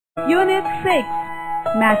Unit 6.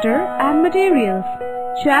 Matter and Materials.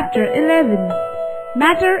 Chapter 11.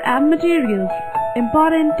 Matter and Materials.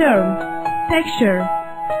 Important terms: texture,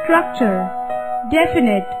 structure,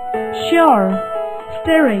 definite, sure,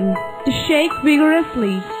 stirring, to shake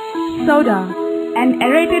vigorously, soda, and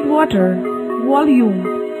aerated water, volume,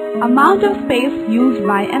 amount of space used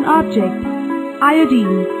by an object,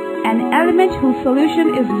 iodine, an element whose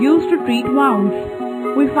solution is used to treat wounds.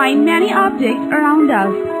 We find many objects around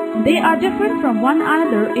us. They are different from one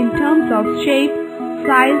another in terms of shape,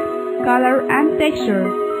 size, color, and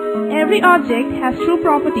texture. Every object has two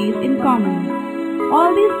properties in common.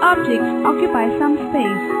 All these objects occupy some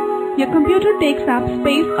space. Your computer takes up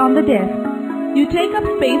space on the desk. You take up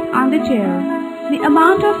space on the chair. The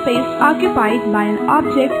amount of space occupied by an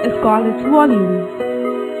object is called its volume.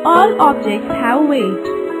 All objects have weight.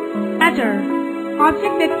 Matter.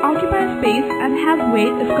 Object that occupies space and has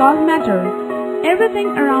weight is called matter.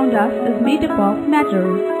 Everything around us is made up of matter.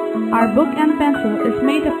 Our book and pencil is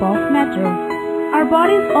made up of matter. Our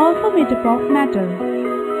body is also made up of matter.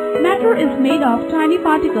 Matter is made of tiny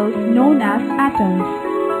particles known as atoms.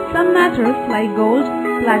 Some matters like gold,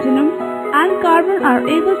 platinum, and carbon are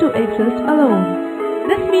able to exist alone.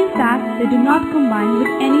 This means that they do not combine with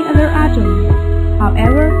any other atom.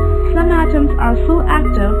 However, some atoms are so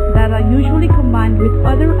active that are usually combined with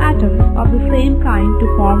other atoms of the same kind to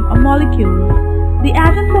form a molecule. The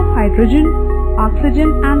atoms of hydrogen,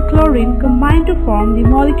 oxygen, and chlorine combine to form the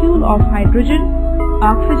molecule of hydrogen,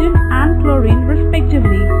 oxygen, and chlorine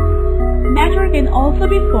respectively. Matter can also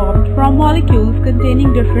be formed from molecules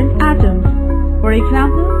containing different atoms. For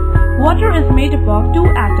example, water is made up of two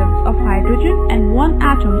atoms of hydrogen and one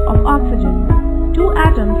atom of oxygen. Two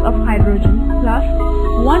atoms of hydrogen plus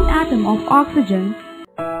one atom of oxygen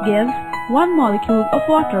gives one molecule of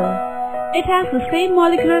water. It has the same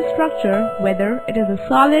molecular structure whether it is a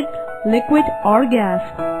solid, liquid, or gas.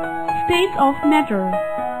 States of matter.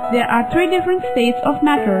 There are three different states of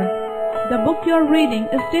matter. The book you are reading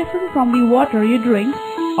is different from the water you drink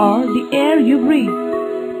or the air you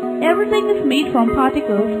breathe. Everything is made from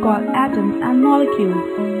particles called atoms and molecules.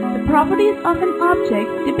 The properties of an object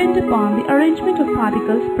depend upon the arrangement of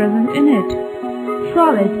particles present in it.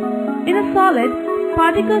 Solid. In a solid,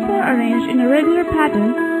 particles are arranged in a regular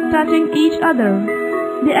pattern, touching each other.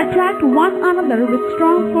 They attract one another with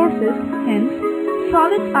strong forces, hence,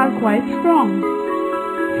 solids are quite strong.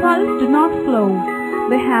 Solids do not flow.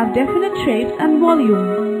 They have definite shapes and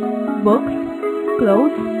volume. Books,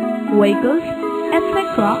 clothes, vehicles,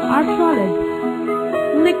 etc. are solid.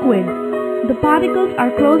 Liquid. The particles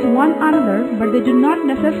are close one another, but they do not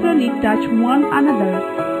necessarily touch one another.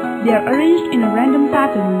 They are arranged in a random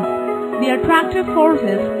pattern. The attractive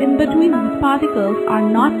forces in between the particles are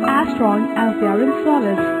not as strong as they are in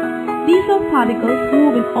solids. These particles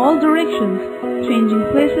move in all directions, changing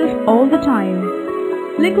places all the time.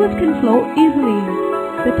 Liquids can flow easily.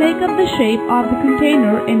 They take up the shape of the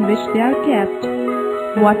container in which they are kept.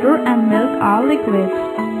 Water and milk are liquids.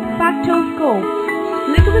 Factoscope.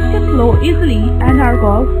 Liquids can flow easily and are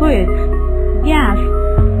called fluids. Gas.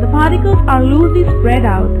 The particles are loosely spread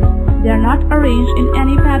out. They are not arranged in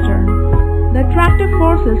any pattern. The attractive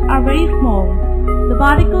forces are very small. The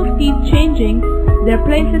particles keep changing their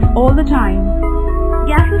places all the time.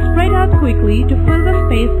 Gases spread out quickly to fill the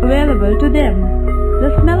space available to them.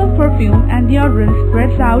 The smell of perfume and deodorant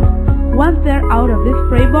spreads out once they are out of the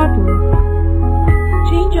spray bottle.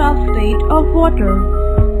 Change of state of water.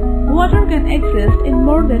 Water can exist in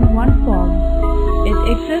more than one form. It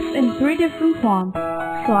exists in three different forms: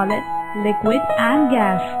 solid, liquid, and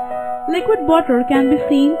gas. Liquid water can be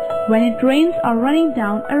seen when it rains or running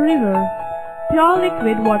down a river. Pure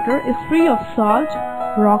liquid water is free of salt,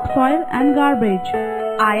 rock soil, and garbage.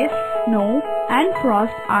 Ice, snow, and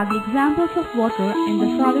frost are the examples of water in the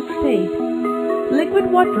solid state.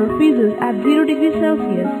 Liquid water freezes at 0 degrees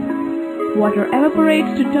Celsius. Water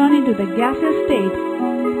evaporates to turn into the gaseous state.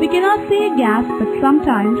 We cannot see a gas, but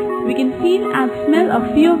sometimes we can feel and smell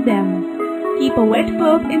a few of them. Keep a wet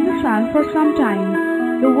cloth in the sun for some time.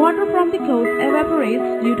 The water from the clothes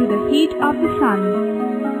evaporates due to the heat of the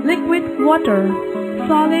sun. Liquid water,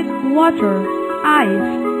 solid water,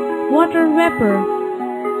 ice, water vapor.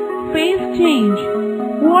 Phase change.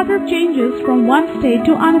 Water changes from one state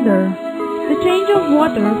to another. The change of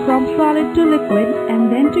water from solid to liquid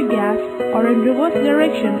and then to gas or in reverse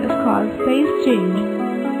direction is called phase change.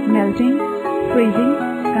 Melting, freezing,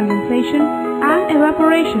 condensation, and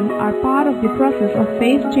evaporation are part of the process of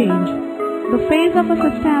phase change. The phase of a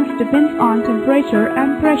substance depends on temperature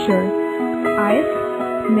and pressure. Ice,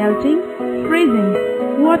 melting, freezing,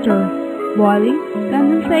 water, boiling,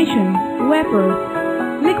 condensation, vapor.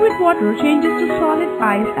 Liquid water changes to solid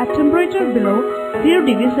ice at temperature below 0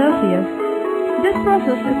 degrees Celsius. This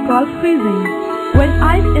process is called freezing. When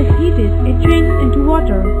ice is heated, it changes into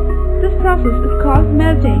water. This process is called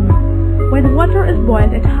melting. When water is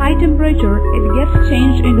boiled at high temperature, it gets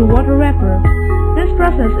changed into water vapor. This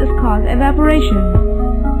process is called evaporation.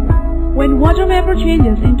 When water vapor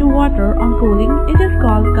changes into water on cooling, it is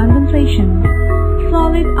called condensation.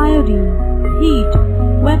 Solid iodine. Heat.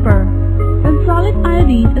 Vapor. When solid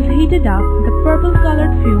iodine is heated up, the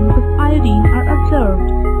purple-colored fumes of iodine are observed.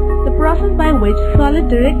 The process by which solid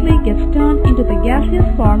directly gets turned into the gaseous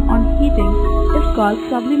form on heating is called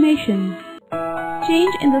sublimation.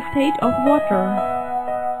 Change in the state of water.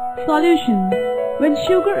 Solution. When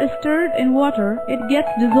sugar is stirred in water, it gets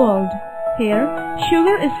dissolved. Here,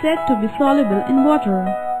 sugar is said to be soluble in water.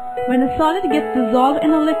 When a solid gets dissolved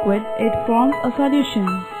in a liquid, it forms a solution.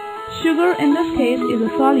 Sugar in this case is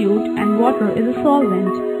a solute and water is a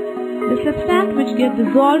solvent. The substance which gets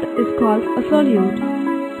dissolved is called a solute.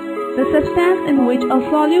 The substance in which a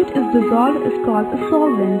solute is dissolved is called a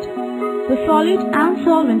solvent. The solute and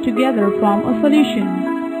solvent together form a solution.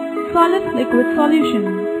 Solid-liquid solution.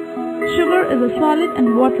 Sugar is a solid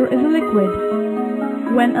and water is a liquid.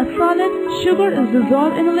 When a solid, sugar is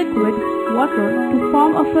dissolved in a liquid, water, to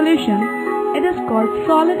form a solution, it is called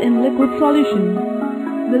solid in liquid solution.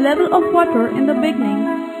 The level of water in the beginning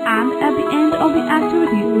and at the end of the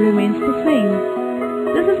activity remains the same.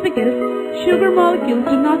 This is because sugar molecules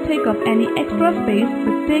do not take up any extra space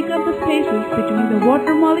but take up the spaces between the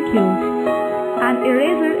water molecules. An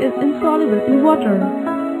eraser is insoluble in water.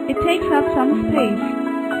 It takes up some space.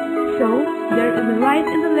 So, there is a rise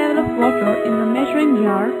in the level of water in the measuring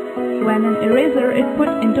jar when an eraser is put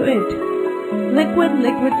into it.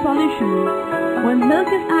 Liquid-liquid solution. When milk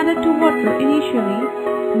is added to water initially,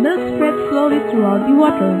 milk spreads slowly throughout the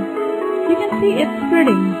water. You can see it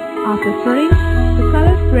spreading. After spreading, the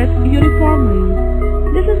color spreads uniformly.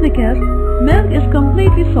 This is because milk is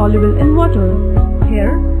completely soluble in water.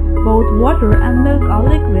 Here, both water and milk are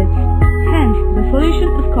liquids. Hence, the solution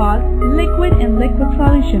is called liquid in liquid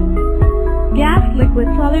solution. Gas-liquid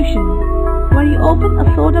solution. When you open a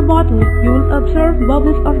soda bottle, you will observe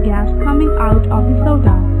bubbles of gas coming out of the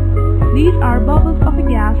soda. These are bubbles of a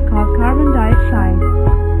gas called carbon dioxide.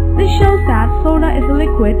 This shows that soda is a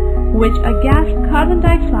liquid which a gas carbon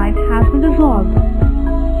dioxide has been dissolved.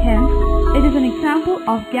 Hence, it is an example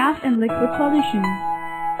of gas in liquid solution.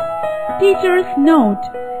 Teacher's note.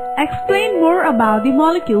 Explain more about the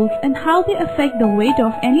molecules and how they affect the weight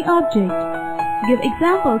of any object. Give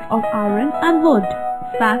examples of iron and wood.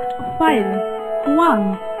 Fact 5.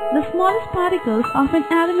 1. The smallest particles of an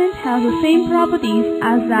element have the same properties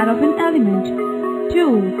as that of an element.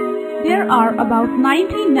 2. There are about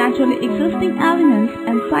 90 naturally existing elements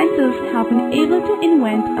and scientists have been able to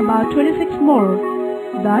invent about 26 more.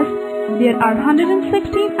 Thus, there are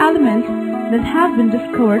 116 elements that have been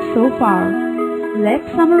discovered so far. Let's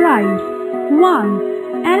summarize. 1.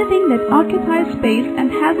 Anything that occupies space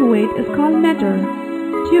and has weight is called matter.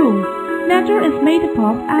 2. Matter is made up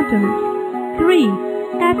of atoms.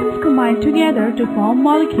 3. Atoms combine together to form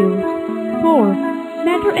molecules. 4.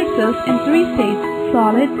 Matter exists in 3 states: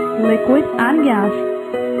 solid, liquid, and gas.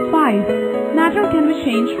 5. Matter can be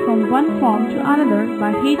changed from one form to another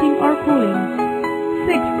by heating or cooling.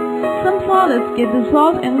 6. Some solids get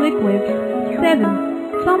dissolved in liquids. 7.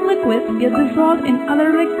 Some liquids get dissolved in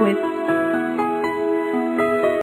other liquids.